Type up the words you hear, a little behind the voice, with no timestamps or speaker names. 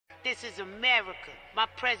This is America. My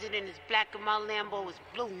president is black and my Lambo is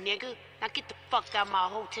blue, nigga. Now get the fuck out of my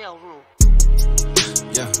hotel room.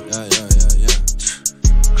 Yeah.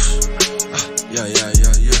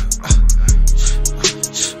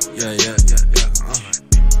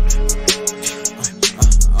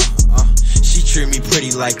 She treat me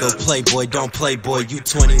pretty like a Playboy, don't play boy, you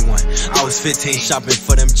 21. I was 15 shopping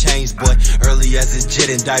for them chains, boy. Early as a jit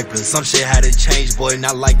in diapers, some shit had to change, boy.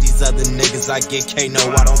 Not like these other niggas, I get K, no,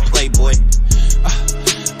 I don't play, boy.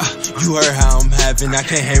 You heard how I'm having, I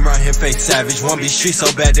can't hang around here fake savage. Wanna be street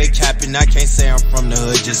so bad they cappin'. I can't say I'm from the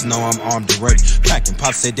hood, just know I'm armed and ready. Packin',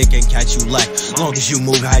 pop said they can't catch you lack. Long as you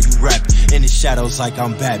move how you rap, in the shadows like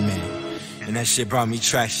I'm Batman. And that shit brought me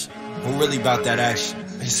traction. I'm really about that action.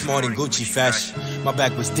 It's more than Gucci fashion. My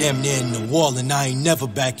back was damn near in the wall and I ain't never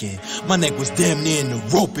back in. My neck was damn near in the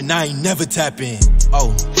rope and I ain't never tap in.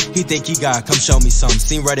 Oh, he think he got, come show me something.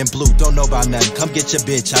 Seen red and blue, don't know about nothing. Come get your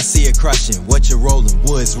bitch, I see her crushing. What you rolling?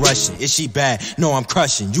 Woods rushing. Is she bad? No, I'm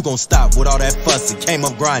crushing. You gon' stop with all that fussing. Came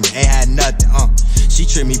up grinding, ain't had nothing, She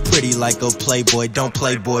treat me pretty like a Playboy, don't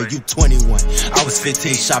play boy, you 21. I was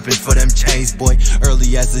 15 shopping for them chains, boy.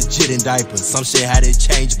 Early as a jit in diapers, some shit had to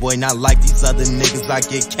change, boy. Not like these other niggas, I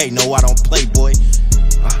get K, no, I don't play, boy.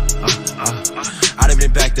 I done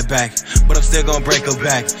been back to back, but I'm still gonna break her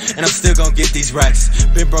back, and I'm still gonna get these racks.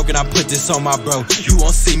 Been broken, I put this on my bro, you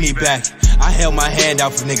won't see me back. I held my hand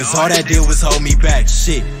out for niggas, all that did was hold me back.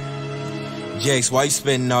 Shit, Jx, why you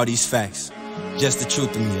spitting all these facts? Just the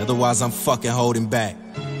truth of me, otherwise I'm fucking holding back.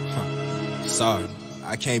 Sorry,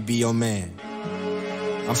 I can't be your man.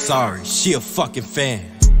 I'm sorry, she a fucking fan.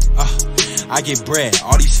 I get bread,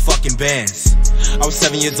 all these fucking bands. I was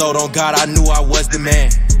 7 years old, on God, I knew I was the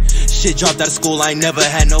man. Shit dropped out of school, I ain't never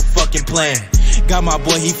had no fucking plan. Got my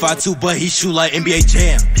boy, he 5'2", but he shoot like NBA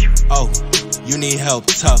Jam. Oh, you need help,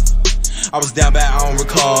 tough. I was down bad, I don't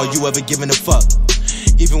recall you ever giving a fuck.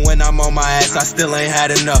 Even when I'm on my ass, I still ain't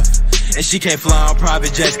had enough. And she can't fly on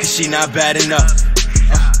private jets cause she not bad enough.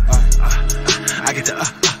 I get the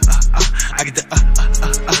I get the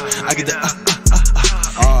I get the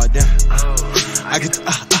oh damn. I get the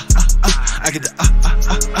I get the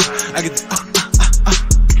I get the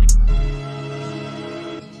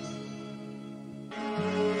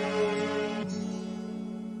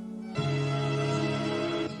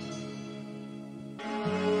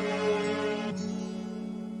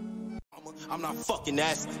I'm not fucking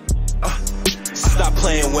asking. Stop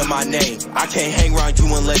playing with my name. I can't hang around you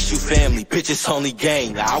unless you family. Bitches only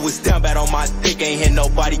gang. I was down bad on my dick, ain't hear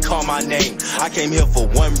nobody call my name. I came here for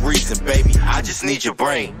one reason, baby. I just need your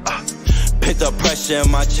brain. Pent up pressure in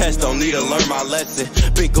my chest, don't need to learn my lesson.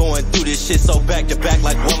 Been going through this shit so back to back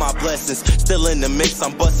like one my blessings. Still in the mix,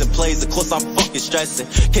 I'm busting plays, of course I'm fucking stressing.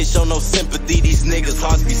 Can't show no sympathy, these niggas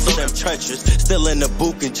hearts be so damn treacherous. Still in the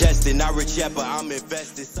booth congested, not rich yet but I'm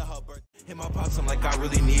invested. Hit my pops, I'm like I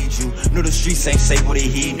really need you. Know the streets ain't safe, what did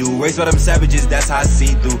he do? Raised by them savages, that's how I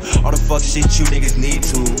see through all the fuck shit you niggas need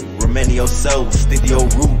to. Remain to yourself, stick to your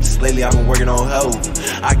roots. Lately I've been working on health.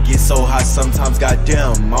 I get so hot sometimes,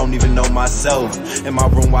 goddamn, I don't even know myself. In my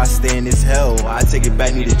room while I stay in this hell, I take it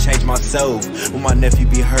back, need to change myself. When my nephew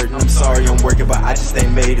be hurting, I'm sorry I'm working, but I just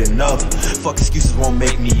ain't made enough. Fuck excuses won't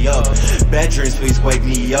make me up. Bad dreams, please wake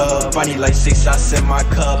me up. I need like 6 shots in my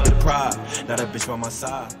cup. The pride, not a bitch by my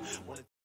side.